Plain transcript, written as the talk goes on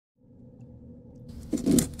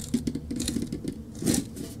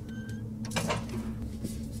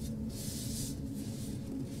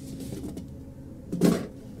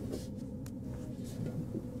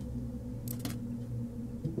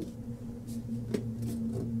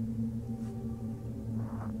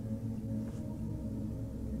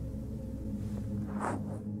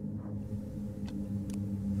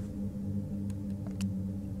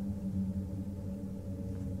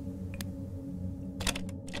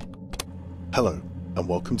Hello, and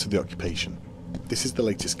welcome to The Occupation. This is the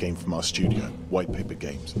latest game from our studio, White Paper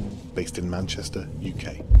Games, based in Manchester,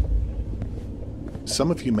 UK.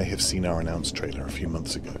 Some of you may have seen our announced trailer a few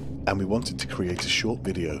months ago, and we wanted to create a short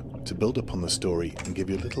video to build upon the story and give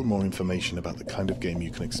you a little more information about the kind of game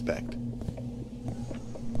you can expect.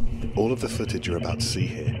 All of the footage you're about to see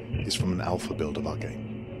here is from an alpha build of our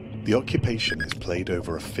game. The Occupation is played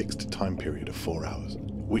over a fixed time period of 4 hours,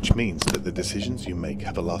 which means that the decisions you make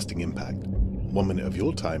have a lasting impact. 1 minute of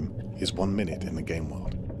your time is 1 minute in the game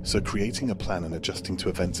world, so creating a plan and adjusting to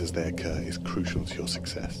events as they occur is crucial to your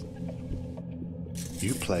success.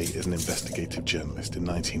 You play as an investigative journalist in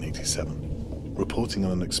 1987, reporting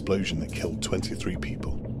on an explosion that killed 23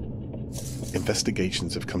 people.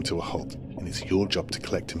 Investigations have come to a halt, and it's your job to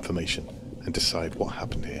collect information and decide what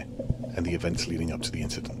happened here and the events leading up to the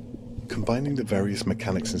incident. Combining the various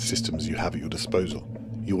mechanics and systems you have at your disposal,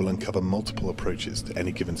 you will uncover multiple approaches to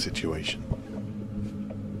any given situation.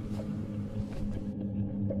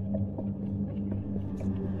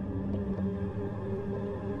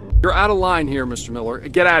 You're out of line here, Mr. Miller.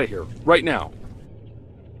 Get out of here, right now.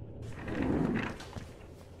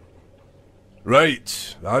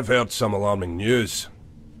 Right, I've heard some alarming news.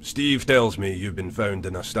 Steve tells me you've been found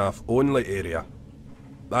in a staff-only area.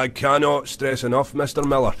 I cannot stress enough, Mr.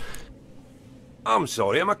 Miller. I'm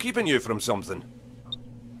sorry, am I keeping you from something?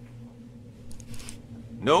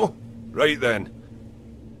 No? Right then.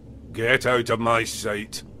 Get out of my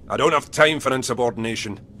sight. I don't have time for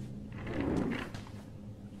insubordination.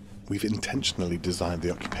 We've intentionally designed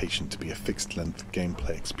The Occupation to be a fixed-length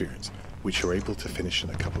gameplay experience, which you're able to finish in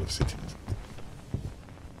a couple of sittings.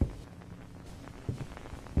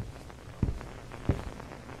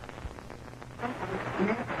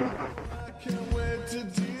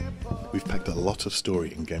 We've packed a lot of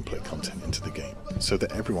story and gameplay content into the game, so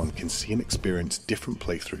that everyone can see and experience different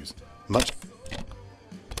playthroughs, much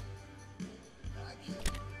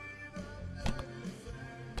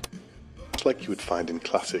like you would find in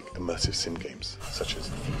classic immersive sim games, such as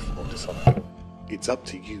Thief or Dishonored. It's up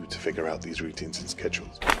to you to figure out these routines and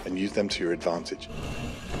schedules, and use them to your advantage,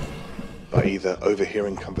 by either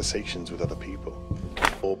overhearing conversations with other people,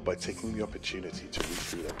 or by taking the opportunity to read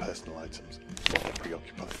through their personal items while they're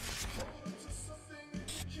preoccupied.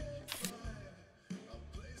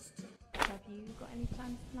 Have you got any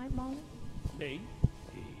plans tonight, Marlon? Me?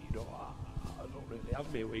 You know, I don't really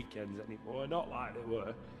have my weekends anymore, not like they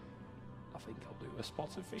were. I think I'll do a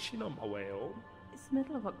spot of fishing on my way home. It's the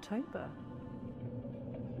middle of October.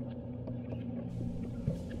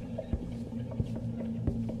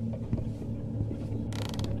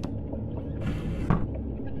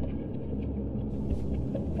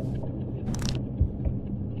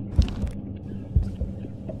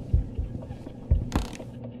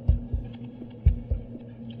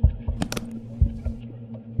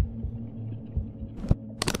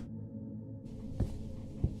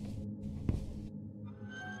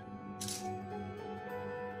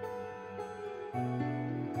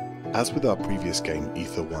 As with our previous game,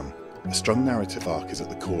 Ether 1, a strong narrative arc is at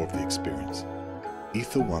the core of the experience.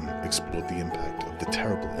 Ether 1 explored the impact of the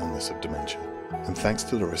terrible illness of dementia, and thanks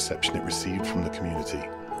to the reception it received from the community,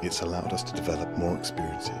 it's allowed us to develop more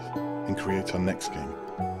experiences and create our next game,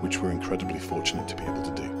 which we're incredibly fortunate to be able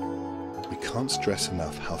to do. We can't stress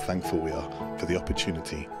enough how thankful we are for the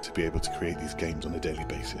opportunity to be able to create these games on a daily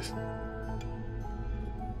basis.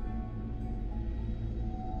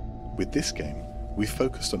 With this game, we've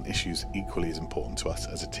focused on issues equally as important to us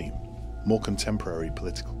as a team: more contemporary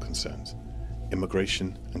political concerns,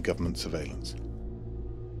 immigration and government surveillance.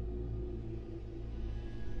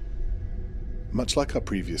 Much like our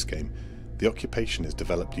previous game, The Occupation is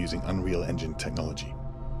developed using Unreal Engine technology.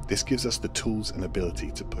 This gives us the tools and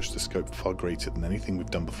ability to push the scope far greater than anything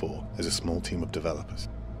we've done before as a small team of developers.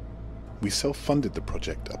 We self-funded the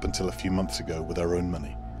project up until a few months ago with our own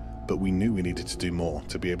money, but we knew we needed to do more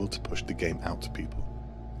to be able to push the game out to people.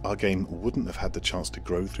 Our game wouldn't have had the chance to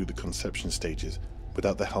grow through the conception stages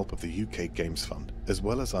without the help of the UK Games Fund, as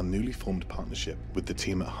well as our newly formed partnership with the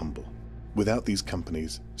team at Humble. Without these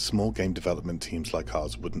companies, small game development teams like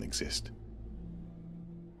ours wouldn't exist.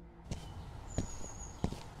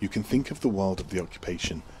 You can think of the world of The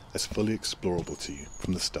Occupation as fully explorable to you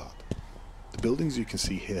from the start. The buildings you can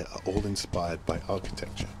see here are all inspired by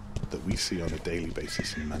architecture that we see on a daily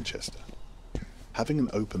basis in Manchester. Having an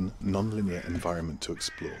open, non-linear environment to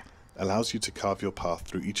explore allows you to carve your path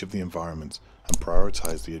through each of the environments and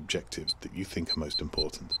prioritize the objectives that you think are most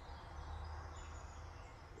important.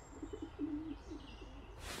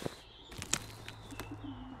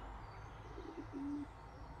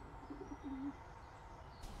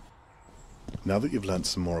 Now that you've learned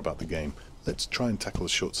some more about the game, let's try and tackle a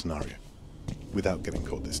short scenario, without getting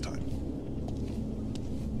caught this time.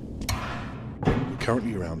 We're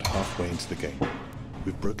currently around halfway into the game.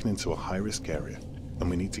 We've broken into a high-risk area, and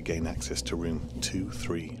we need to gain access to room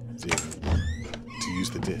 230 to use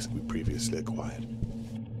the disc we previously acquired.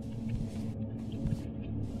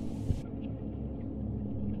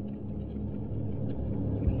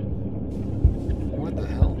 What the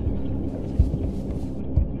hell?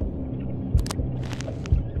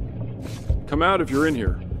 Come out if you're in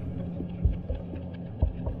here.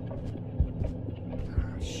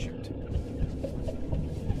 Ah, shoot.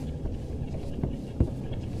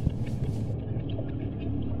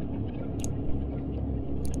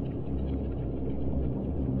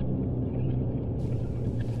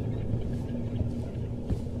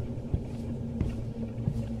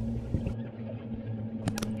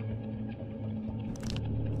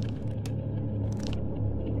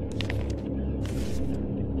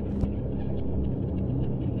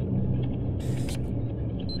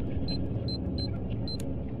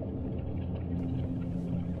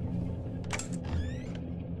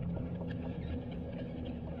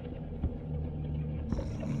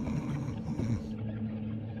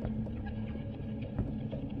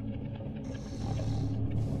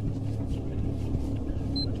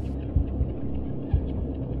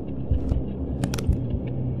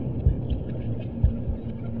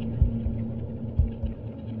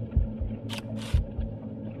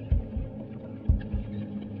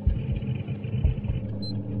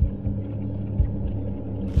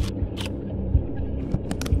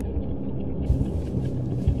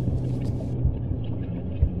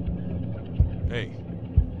 Hey,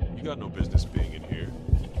 you got no business being in here.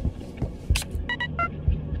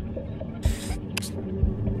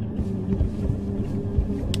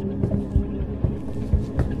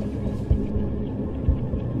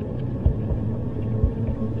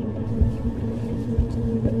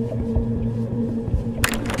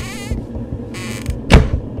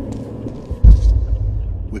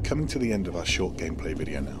 We're coming to the end of our short gameplay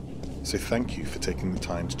video now, so thank you for taking the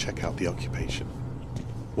time to check out the occupation.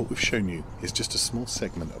 What we've shown you is just a small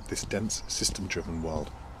segment of this dense, system-driven world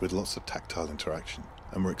with lots of tactile interaction,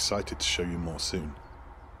 and we're excited to show you more soon.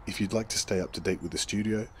 If you'd like to stay up to date with the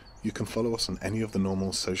studio, you can follow us on any of the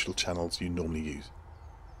normal social channels you normally use.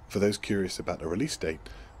 For those curious about a release date,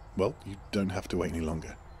 well, you don't have to wait any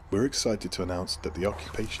longer. We're excited to announce that the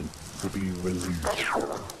occupation will be released.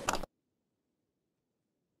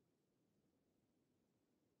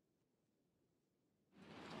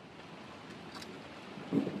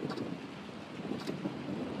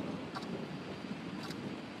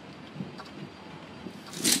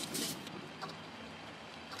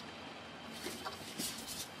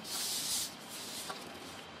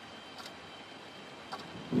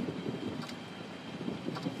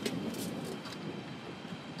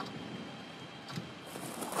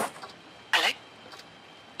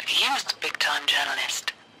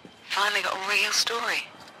 Journalist. Finally got a real story.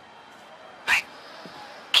 Right.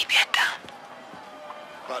 Keep your head down.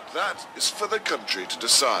 But that is for the country to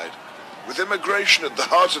decide. With immigration at the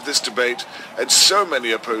heart of this debate, and so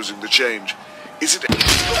many opposing the change, is it...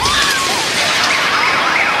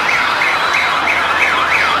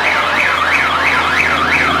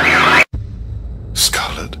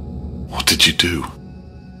 Scarlet, what did you do?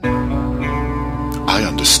 I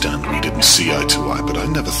understand we didn't see eye to eye, but I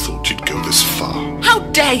never thought you'd go this far. How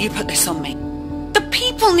dare you put this on me? The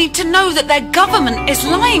people need to know that their government is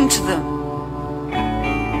lying to them.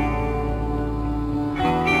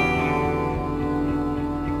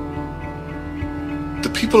 The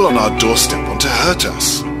people on our doorstep want to hurt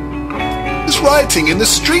us. There's rioting in the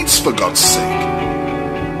streets, for God's sake.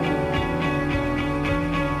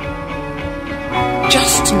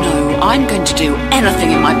 Just know I'm going to do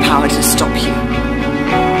anything in my power to stop you.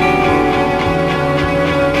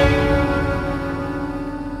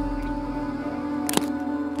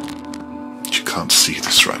 You can't see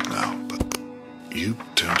this right now, but you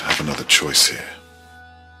don't have another choice here.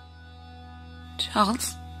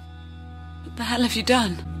 Charles, what the hell have you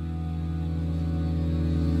done?